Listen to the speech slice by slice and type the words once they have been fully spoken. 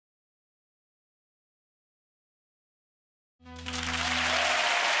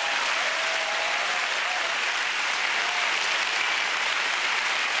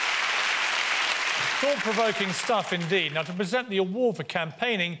Thought-provoking stuff indeed. Now, to present the award for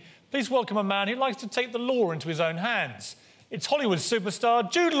campaigning, please welcome a man who likes to take the law into his own hands. It's Hollywood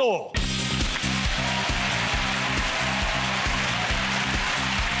superstar Jude Law.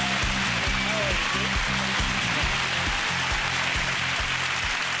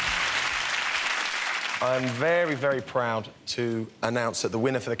 I'm very, very proud to announce that the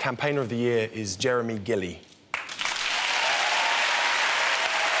winner for the Campaigner of the Year is Jeremy Gilley.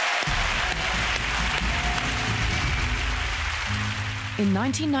 In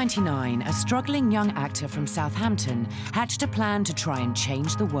 1999, a struggling young actor from Southampton hatched a plan to try and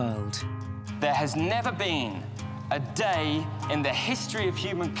change the world. There has never been a day in the history of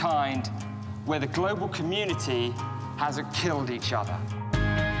humankind where the global community hasn't killed each other.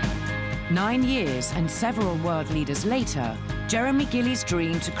 9 years and several world leaders later, Jeremy Gilley's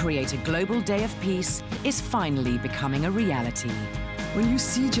dream to create a global day of peace is finally becoming a reality. When you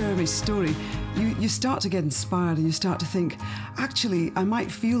see Jeremy's story, you start to get inspired and you start to think, actually, I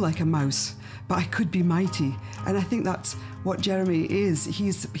might feel like a mouse, but I could be mighty. And I think that's what Jeremy is.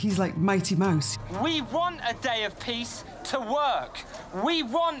 He's like Mighty Mouse. We want a day of peace to work. We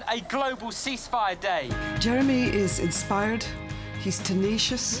want a global ceasefire day. Jeremy is inspired, he's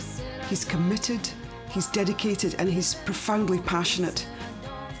tenacious, he's committed, he's dedicated, and he's profoundly passionate.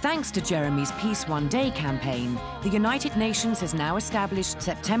 Thanks to Jeremy's Peace One Day campaign, the United Nations has now established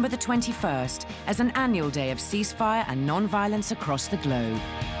September the 21st as an annual day of ceasefire and non-violence across the globe.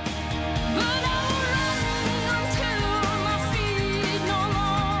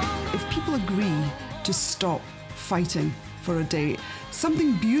 If people agree to stop fighting for a day,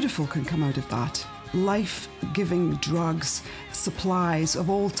 something beautiful can come out of that. Life-giving drugs, supplies of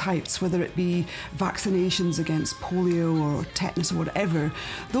all types, whether it be vaccinations against polio or tetanus or whatever,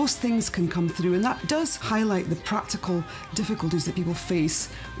 those things can come through, and that does highlight the practical difficulties that people face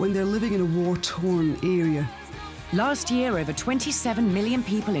when they're living in a war-torn area. Last year, over 27 million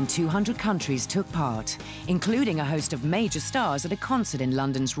people in 200 countries took part, including a host of major stars at a concert in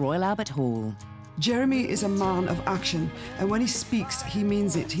London's Royal Albert Hall. Jeremy is a man of action, and when he speaks, he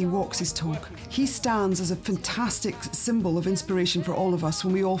means it. He walks his talk. He stands as a fantastic symbol of inspiration for all of us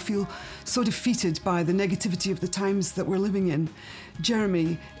when we all feel so defeated by the negativity of the times that we're living in.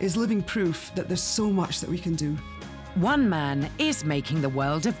 Jeremy is living proof that there's so much that we can do. One man is making the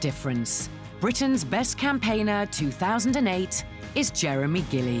world of difference. Britain's best campaigner 2008 is Jeremy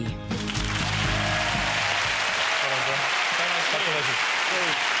Gilley.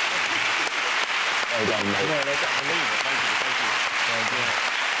 Well done, mate. Yeah, they don't believe it. Thank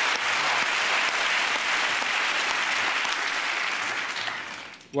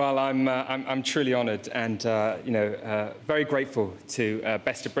you. Well, I'm truly honoured and very grateful to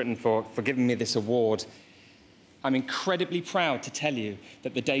Best of Britain for giving me this award. I'm incredibly proud to tell you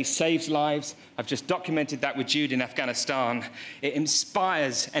that the day saves lives. I've just documented that with Jude in Afghanistan. It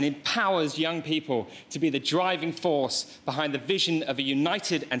inspires and empowers young people to be the driving force behind the vision of a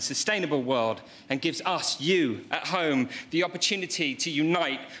united and sustainable world, and gives us, you at home, the opportunity to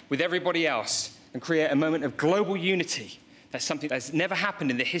unite with everybody else and create a moment of global unity. That's something that's never happened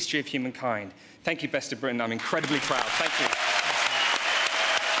in the history of humankind. Thank you, Best of Britain. I'm incredibly proud. Thank you.